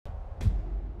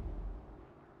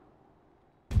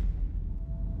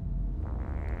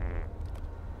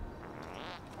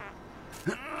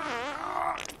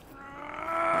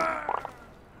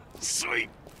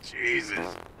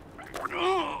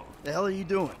are you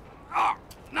doing? Oh,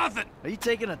 nothing. Are you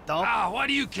taking a dump? Ah, why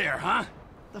do you care, huh?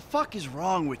 The fuck is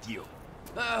wrong with you?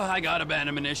 I got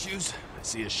abandonment issues. I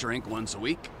see a shrink once a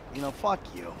week. You know, fuck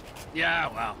you. Yeah,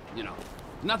 well, you know,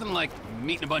 nothing like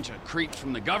meeting a bunch of creeps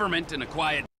from the government in a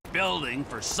quiet building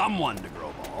for someone to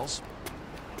grow balls.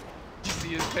 Did you see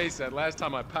his face that last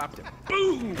time I popped him?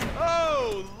 Boom!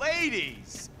 Oh,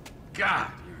 ladies! God,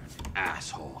 you're an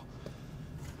asshole.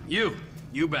 You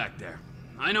back there.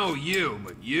 I know you,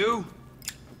 but you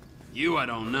I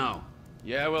don't know.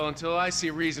 Yeah, well, until I see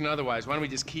reason otherwise, why don't we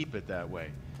just keep it that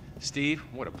way? Steve,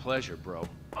 what a pleasure, bro.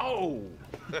 Oh!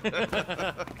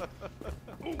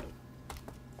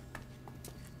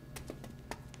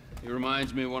 He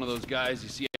reminds me of one of those guys you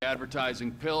see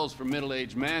advertising pills for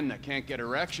middle-aged men that can't get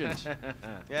erections.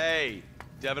 Hey,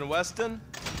 Devin Weston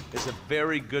is a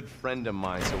very good friend of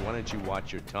mine, so why don't you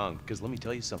watch your tongue? Because let me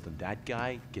tell you something, that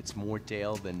guy gets more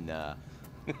tail than, than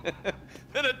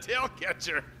a tail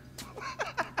catcher.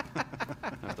 I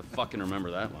have to fucking remember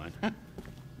that line.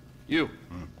 You,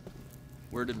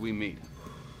 where did we meet?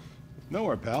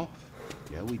 Nowhere, pal.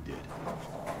 Yeah, we did.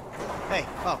 Hey,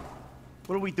 oh,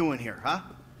 what are we doing here, huh?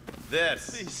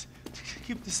 This. Please,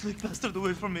 keep this slick bastard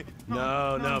away from me.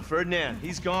 No, Ferdinand,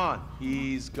 he's gone.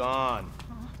 He's gone.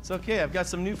 It's okay, I've got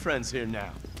some new friends here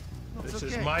now. This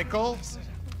is Michael,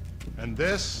 and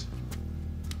this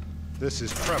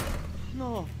is Trevor.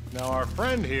 No. Now, our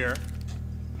friend here,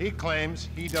 he claims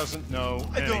he doesn't know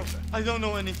anything. I don't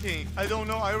know anything. I don't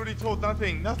know. I already told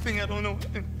nothing. Nothing. I don't know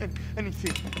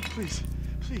anything. Please,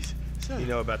 sir. You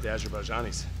know about the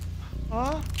Azerbaijanis?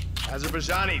 Huh?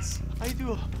 Azerbaijanis. I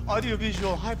do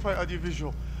audiovisual, high-price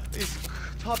audiovisual. It's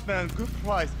top man, good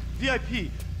price, VIP. You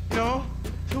know?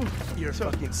 You're a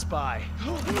fucking spy.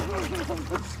 And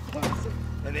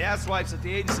the asswipes at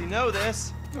the agency know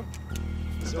this.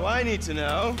 So I need to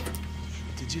know,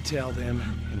 what did you tell them,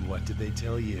 and what did they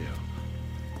tell you?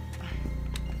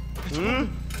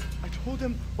 I told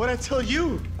them what I tell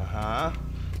you. Uh-huh.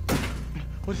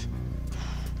 What is...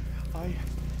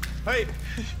 Hey!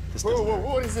 Whoa,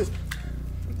 what is this?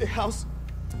 The house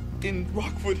in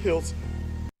Rockwood Hills.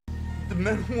 The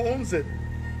man who owns it.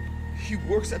 He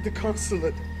works at the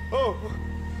consulate. Oh,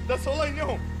 that's all I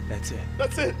know. That's it.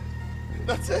 That's it.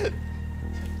 That's it.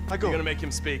 I go. You're gonna make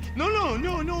him speak. No.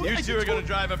 You two are gonna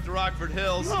drive up to Rockford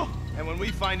Hills. No. And when we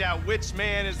find out which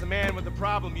man is the man with the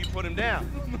problem, you put him down.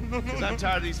 Because I'm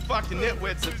tired of these fucking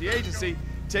nitwits at the agency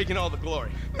taking all the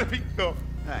glory. Let me go.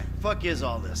 Hey, fuck is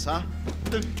all this, huh? I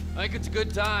think it's a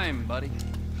good time, buddy.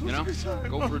 You know,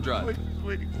 go for a drive.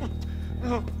 Wait.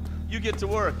 No. You get to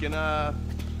work, and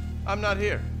I'm not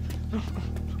here.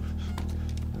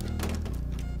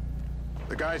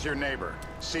 The guy's your neighbor.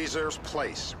 Caesar's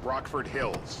Place, Rockford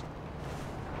Hills.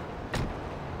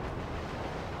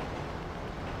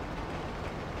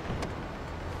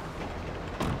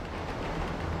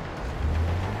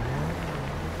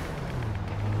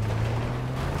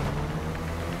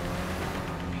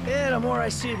 Yeah, the more I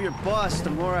see of your boss, the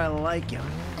more I like him.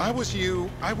 I was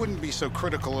you, I wouldn't be so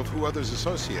critical of who others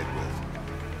associate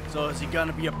with. So is he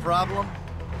gonna be a problem?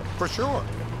 For sure.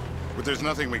 But there's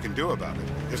nothing we can do about it.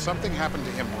 If something happened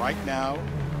to him right now,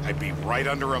 I'd be right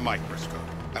under a microscope.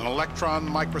 An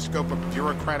electron microscope of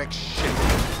bureaucratic shit.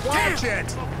 Watch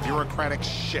it! Bureaucratic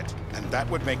shit. And that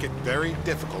would make it very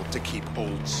difficult to keep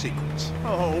old secrets.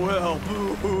 Oh, well,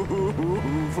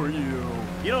 boo-hoo-hoo-hoo for you.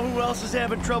 You know who else is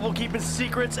having trouble keeping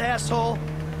secrets, asshole?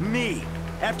 Me.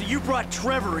 After you brought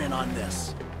Trevor in on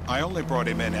this. I only brought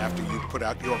him in after you put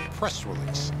out your press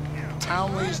release.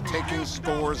 Townley's taking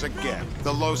scores again.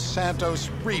 The Los Santos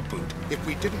reboot. If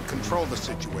we didn't control the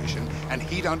situation and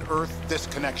he'd unearthed this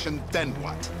connection, then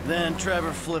what? Then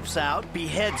Trevor flips out,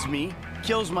 beheads me,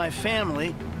 kills my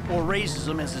family, or raises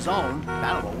them as his own.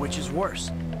 I don't know which is worse.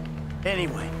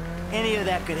 Anyway, any of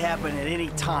that could happen at any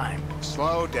time.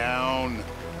 Slow down.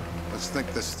 Let's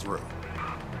think this through.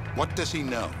 What does he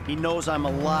know? He knows I'm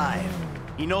alive.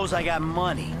 He knows I got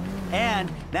money.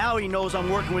 And now he knows I'm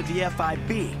working with the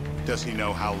FIB. Does he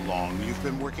know how long you've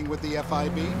been working with the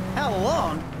FIB? How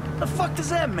long? The fuck does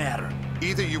that matter?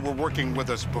 Either you were working with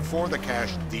us before the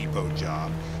Cash Depot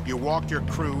job, you walked your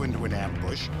crew into an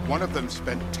ambush, one of them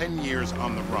spent 10 years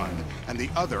on the run, and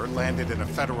the other landed in a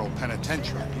federal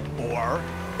penitentiary. Or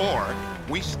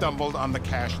we stumbled on the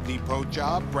Cash Depot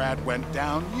job, Brad went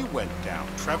down, you went down,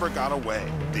 Trevor got away.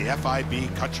 The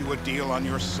FIB cut you a deal on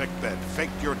your sickbed,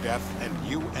 faked your death, and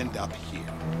you end up here.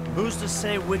 Who's to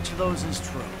say which of those is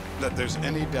true? That there's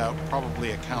any doubt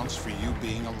probably accounts for you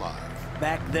being alive.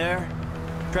 Back there,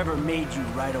 Trevor made you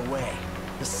right away.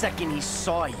 The second he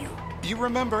saw you. You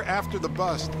remember after the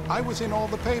bust, I was in all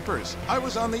the papers. I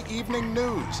was on the evening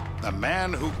news. The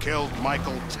man who killed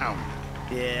Michael Townley.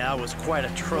 Yeah, I was quite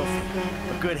a trophy.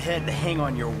 A good head to hang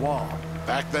on your wall.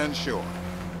 Back then, sure.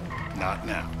 Not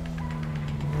now.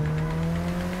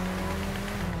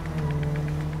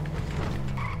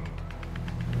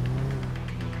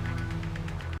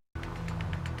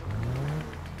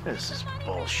 This is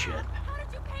bullshit.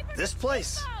 This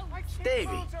place?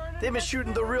 Davey, they've been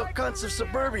shooting the real cunts of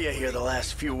suburbia here the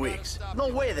last few weeks. No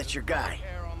way that's your guy.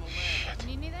 Shit.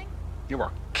 Need anything? You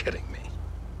are kidding me.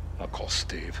 I'll call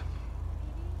Steve.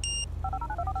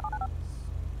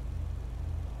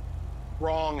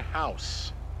 Wrong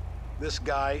house. This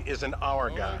guy isn't our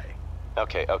guy.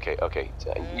 Okay.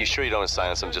 You sure you don't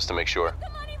silence him just to make sure?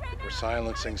 If we're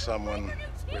silencing someone,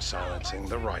 we're silencing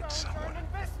the right someone.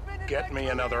 Get me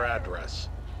another address.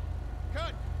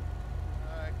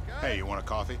 Hey, you want a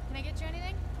coffee? Can I get you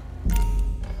anything?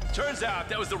 Turns out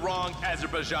that was the wrong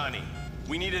Azerbaijani.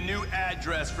 We need a new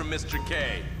address from Mr.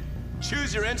 K.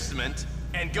 Choose your instrument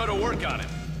and go to work on it.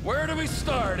 Where do we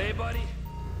start, eh, buddy?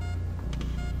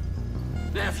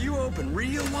 Now, if you open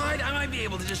real wide, I might be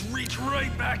able to just reach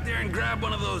right back there and grab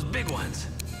one of those big ones.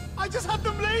 I just had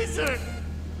them lasered!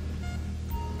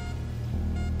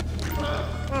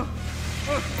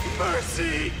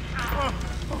 Mercy!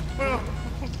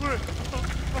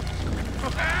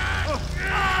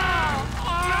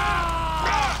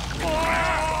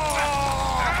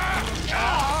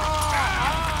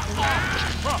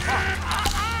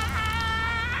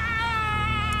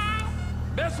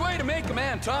 Best way to make a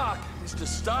man talk is to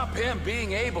stop him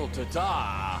being able to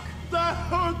talk. That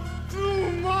hurts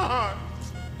too much!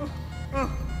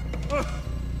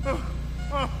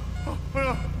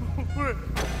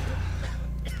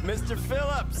 Mr.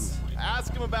 Phillips,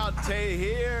 ask him about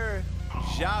Tahir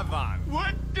Javan.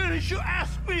 What did you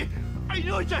ask me? I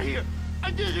know Tahir. I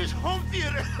did his home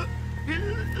theater. He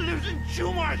lives in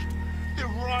Chumash. They're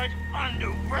right on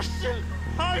the Western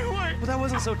Highway. Well, that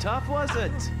wasn't so tough, was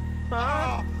it?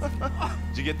 Huh?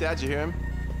 Did you get that? Did you hear him?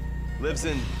 Lives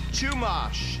in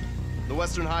Chumash, the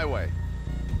Western Highway.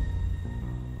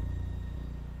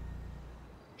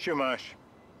 Shumash,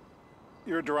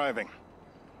 you're driving.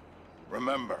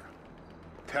 Remember,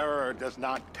 terror does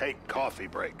not take coffee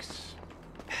breaks.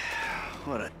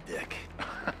 What a dick.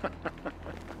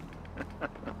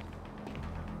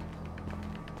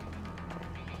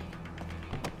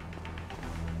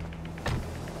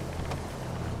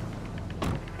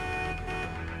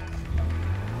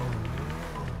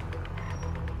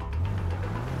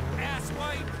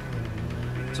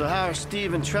 So how are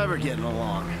Steve and Trevor getting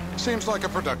along? Seems like a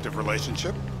productive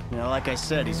relationship. You know, like I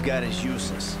said, he's got his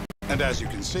uses. And as you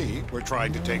can see, we're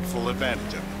trying to take full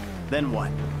advantage of it. Then what?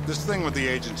 This thing with the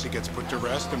agency gets put to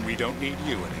rest and we don't need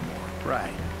you anymore.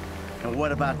 Right. And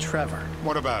what about Trevor?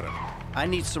 What about him? I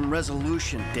need some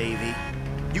resolution, Davey.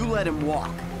 You let him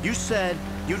walk. You said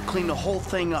you'd clean the whole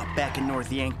thing up back in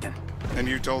North Yankton. And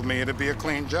you told me it'd be a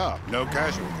clean job, no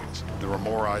casualties. There were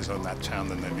more eyes on that town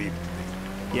than there needed to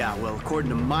be. Yeah, well, according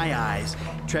to my eyes,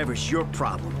 Trevor's your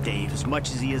problem, Dave, as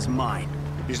much as he is mine.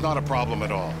 He's not a problem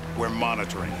at all. We're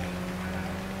monitoring him.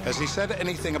 Has he said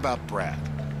anything about Brad?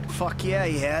 Fuck yeah,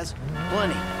 he has.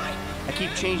 Plenty. I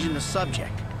keep changing the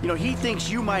subject. You know, he thinks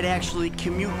you might actually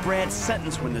commute Brad's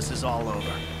sentence when this is all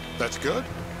over. That's good.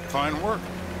 Fine work.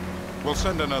 We'll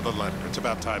send another letter. It's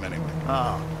about time anyway.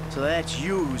 Oh, so that's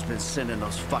you who's been sending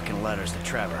those fucking letters to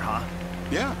Trevor, huh?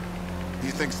 Yeah.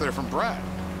 He thinks they're from Brad,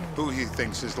 who he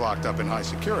thinks is locked up in high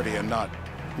security and not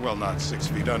 6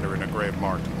 feet under in a grave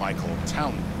marked Michael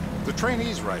Townley. The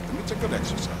trainees write them. It's a good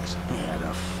exercise. Yeah,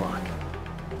 the fuck.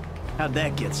 How'd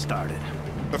that get started?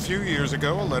 A few years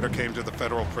ago, a letter came to the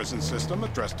federal prison system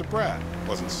addressed to Brad.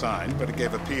 Wasn't signed, but it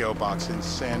gave a P.O. box in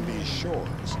Sandy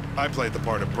Shores. I played the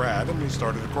part of Brad, and we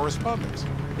started a correspondence.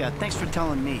 Yeah, thanks for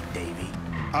telling me, Davey.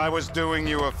 I was doing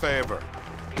you a favor.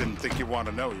 Didn't think you want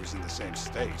to know he was in the same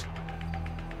state.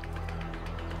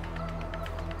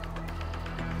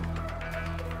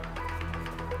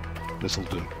 This'll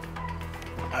do.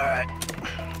 All right.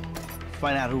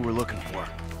 Find out who we're looking for.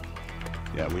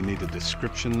 Yeah, we need a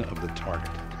description of the target.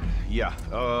 Yeah,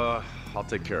 I'll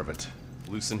take care of it.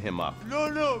 Loosen him up.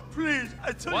 No, please.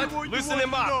 I tell What? you what Loosen you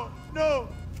him want up. to know. No,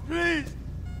 please.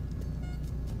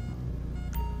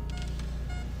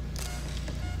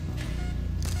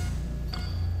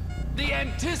 The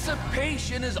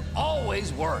anticipation is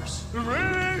always worse.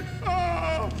 Really?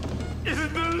 Oh,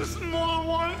 isn't there a smaller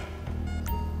one?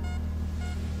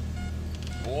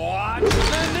 Watch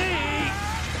the knee!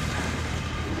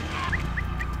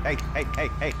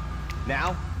 Hey.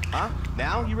 Now, Huh?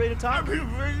 Now? You ready to talk? I've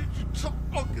been ready to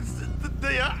talk since the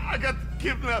day I got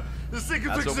kidnapped. The second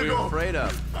That's weeks what we ago. were afraid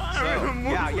of. So,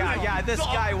 yeah, this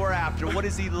guy we're after, what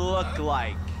does he look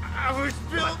like? I was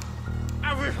built.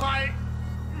 I was high,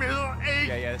 middle-aged.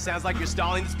 Yeah, it sounds like you're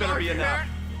stalling. This better be enough.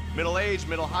 Middle age,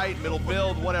 middle height, middle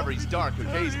build, whatever. He's dark,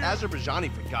 okay? He's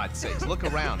Azerbaijani, for God's sakes. Look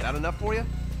around. That enough for you?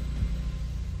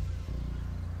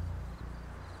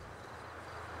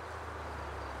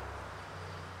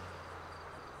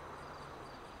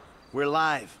 We're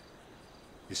live.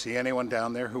 You see anyone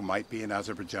down there who might be an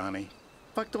Azerbaijani?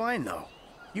 Fuck do I know?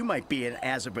 You might be an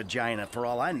Azerbaijana for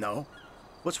all I know.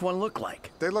 What's one look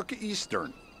like? They look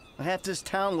Eastern. Half this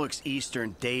town looks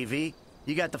Eastern, Davy.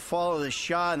 You got the fall of the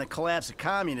Shah and the collapse of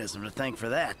communism to thank for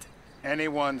that.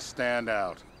 Anyone stand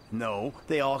out? No,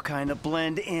 they all kind of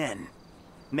blend in.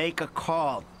 Make a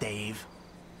call, Dave.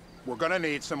 We're gonna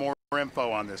need some more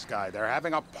info on this guy. They're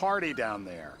having a party down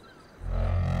there.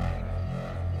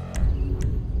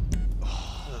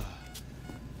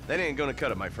 That ain't gonna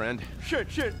cut it, my friend. Shit.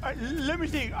 Let me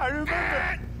think. I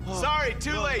remember. Sorry,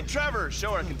 too late. Trevor,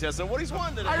 show our contestant what he's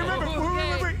won today. I remember.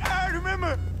 Wait. I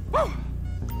remember. Woo!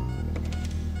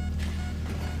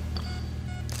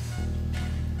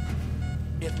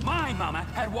 If my mama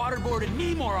had waterboarded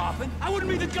me more often, I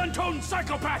wouldn't be the gun-toting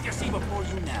psychopath you see before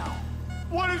you now.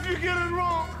 What if you get it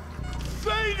wrong?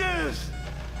 Say this!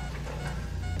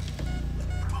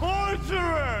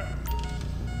 Torturer!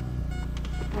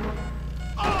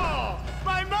 Oh!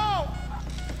 My mouth!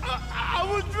 I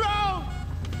was drowned!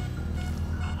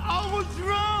 I was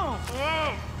drowned!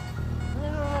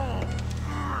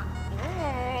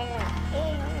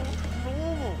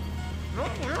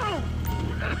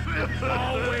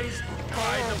 Always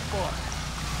by the book.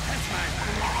 That's my...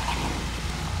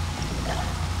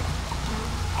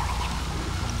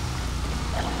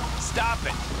 Stop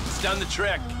it. It's done the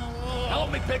trick.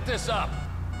 Help me pick this up.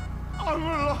 I'm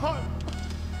alive!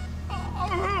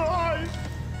 I'm alive!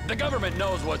 The government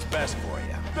knows what's best for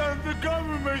you. Then the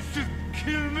government should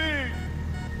kill me!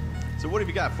 So what have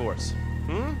you got for us?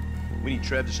 We need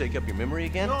Trev to shake up your memory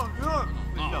again? No.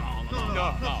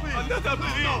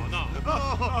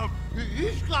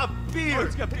 He's got beer.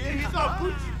 He's got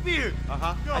Gucci beer.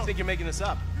 Uh-huh. No. I think you're making this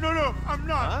up. No, I'm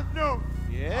not. Huh? No.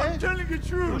 Yeah? I'm telling the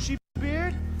truth. Bushy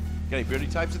beard? Got any beardy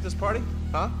types at this party?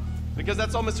 Huh? Because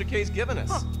that's all Mr. K's given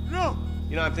us. No.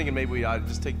 You know, I'm thinking maybe we ought to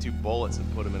just take 2 bullets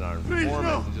and put them in our Please, informant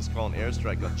no. and just call an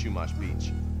airstrike on Chumash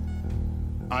Beach.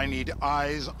 I need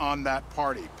eyes on that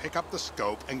party. Pick up the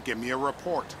scope and give me a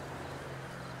report.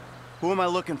 Who am I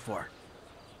looking for?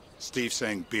 Steve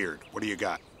saying beard. What do you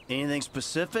got? Anything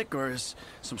specific, or is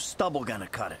some stubble gonna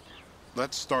cut it?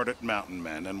 Let's start at Mountain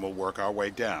Men and we'll work our way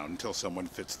down until someone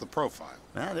fits the profile.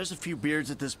 There's a few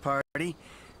beards at this party.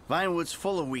 Vinewood's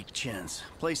full of weak chins.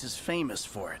 Place is famous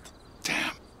for it.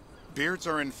 Damn. Beards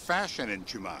are in fashion in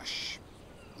Chumash.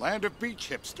 Land of beach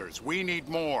hipsters. We need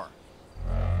more.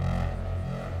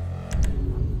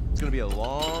 It's gonna be a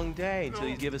long day until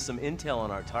you give us some intel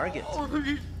on our target. Oh,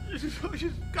 he's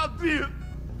got beer.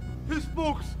 He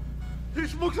smokes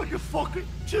like a fucking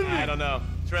chimney. I don't know.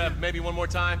 Trev, maybe one more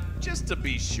time? Just to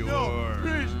be sure. No,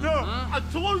 please, no. I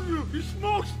told you, he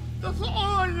smokes. That's all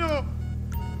I know.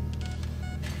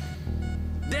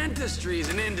 Dentistry as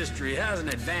an industry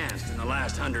hasn't advanced in the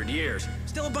last 100 years.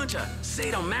 Still a bunch of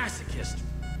sadomasochists.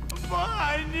 But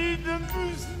I need them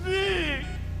to speak.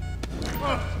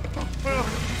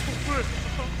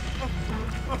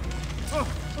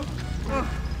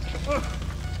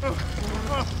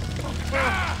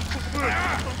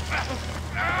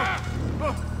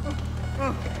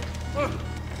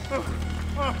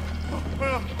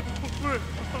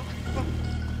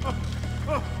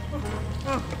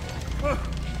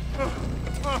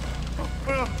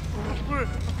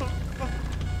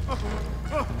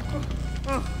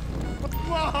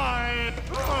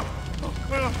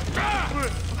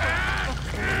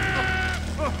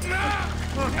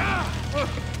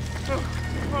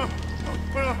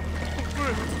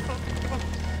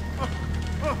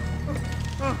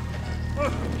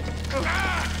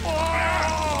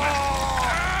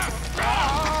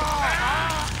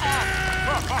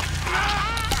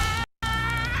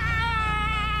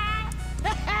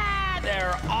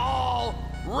 They're all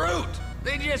root.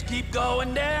 They just keep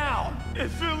going down. It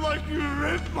feels like you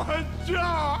ripped my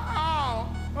jaw out.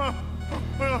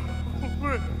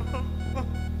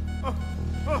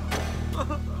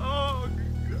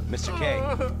 Mr. K.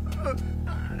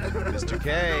 Mr. K.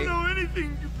 I don't know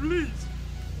anything, please.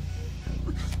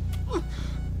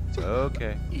 It's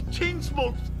okay. He chain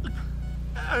smokes.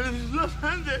 And he's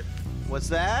left-handed. What's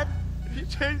that? He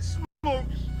chain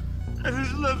smokes. and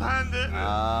he's left-handed.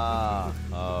 Ah,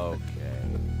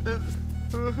 okay.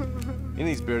 And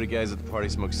these bearded guys at the party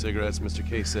smoke cigarettes. Mr.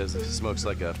 K says he smokes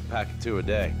like a pack of 2 a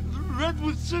day.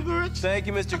 Redwood cigarettes? Thank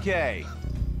you, Mr. K.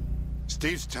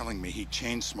 Steve's telling me he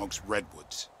chain smokes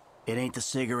redwoods. It ain't the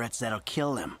cigarettes that'll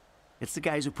kill him. It's the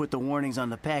guys who put the warnings on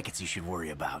the packets you should worry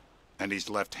about. And he's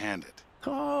left-handed.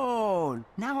 Oh,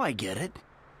 now I get it.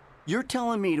 You're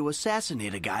telling me to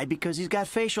assassinate a guy because he's got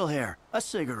facial hair, a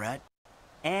cigarette,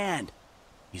 and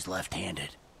he's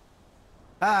left-handed.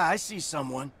 Ah, I see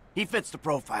someone. He fits the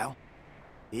profile.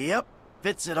 Yep,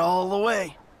 fits it all the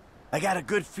way. I got a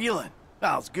good feeling.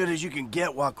 Well, as good as you can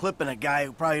get while clipping a guy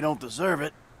who probably don't deserve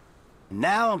it. And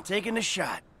now I'm taking a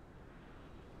shot.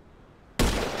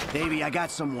 Baby, I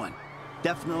got someone.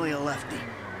 Definitely a lefty.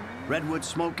 Redwood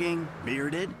smoking,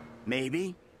 bearded,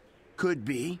 maybe, could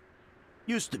be,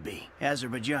 used to be,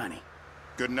 Azerbaijani.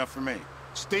 Good enough for me.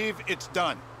 Steve, it's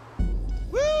done.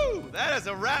 Woo! That is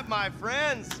a wrap, my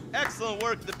friends. Excellent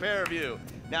work, the pair of you.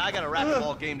 Now, I got a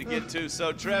racquetball game to get to,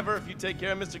 so Trevor, if you take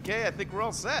care of Mr. K, I think we're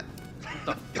all set. What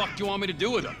the fuck do you want me to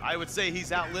do with him? I would say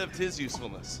he's outlived his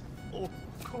usefulness. Oh,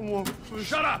 come on, please.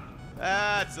 Shut up!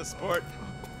 That's a sport.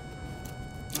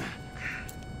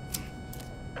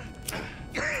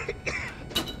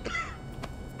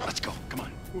 Let's go, come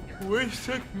on. Where are you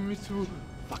taking me to?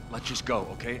 Fuck, let's just go,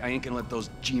 okay? I ain't gonna let those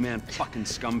G-Man fucking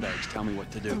scumbags tell me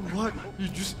what to do. What? You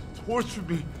just tortured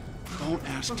me. Don't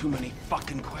ask too many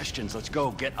fucking questions. Let's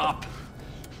go, get up.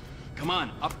 Come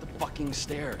on, up the fucking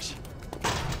stairs.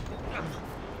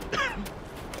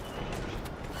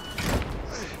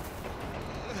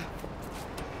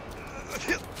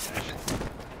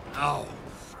 Oh,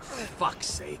 for fuck's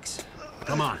sakes.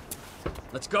 Come on,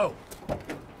 let's go. All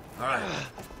right,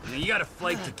 now you got a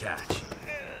flight to catch,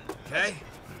 okay?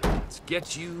 Let's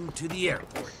get you to the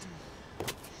airport.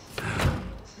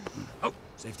 Oh,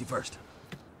 safety first.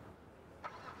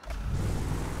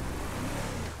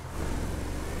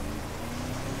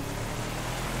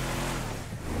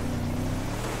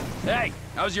 Hey,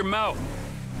 how's your mouth?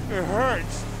 It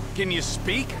hurts. Can you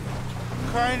speak?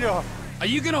 Kinda. Are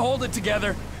you gonna hold it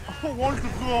together? I want to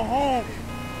go home.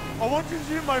 I want to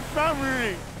see my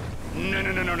family.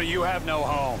 No, you have no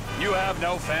home. You have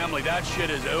no family. That shit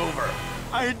is over.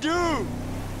 I do.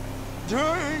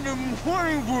 They're in the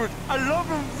morning wood. I love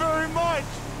them very much.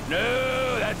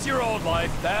 No, that's your old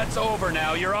life. That's over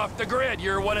now. You're off the grid.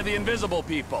 You're one of the invisible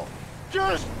people.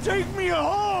 Just take me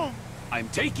home. I'm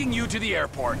taking you to the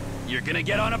airport. You're gonna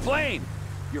get on a plane.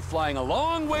 You're flying a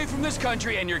long way from this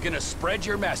country and you're gonna spread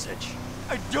your message.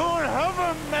 I don't have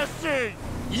a message.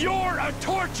 You're a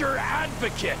torture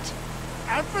advocate.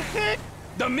 Advocate?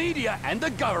 The media and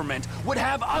the government would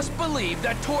have us believe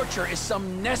that torture is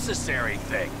some necessary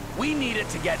thing. We need it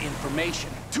to get information,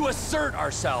 to assert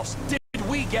ourselves. Did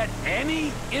we get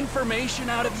any information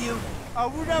out of you? I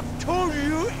would have told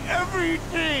you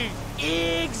everything.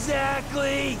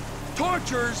 Exactly.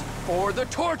 Torture's for the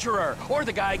torturer, or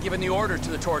the guy giving the order to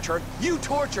the torturer. You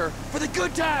torture for the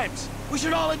good times. We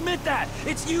should all admit that.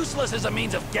 It's useless as a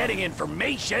means of getting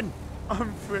information.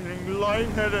 I'm feeling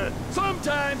lightheaded.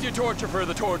 Sometimes you torture for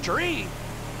the torturee,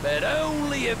 but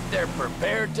only if they're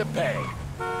prepared to pay.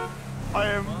 I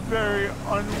am very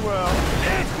unwell.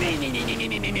 It's me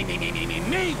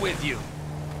with you.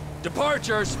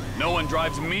 Departures. No one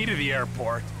drives me to the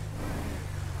airport.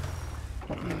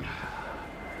 Here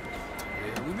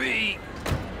we be.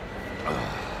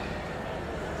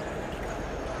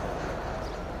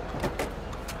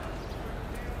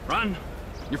 Run.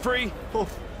 You're free. Oh,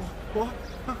 what?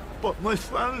 But my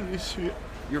family's here.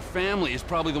 Your family is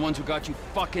probably the ones who got you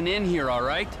fucking in here, all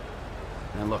right?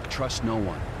 Now look, trust no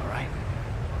one, all right?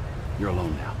 You're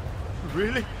alone now.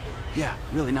 Really? Yeah,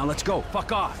 really. Now let's go.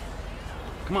 Fuck off.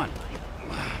 Come on.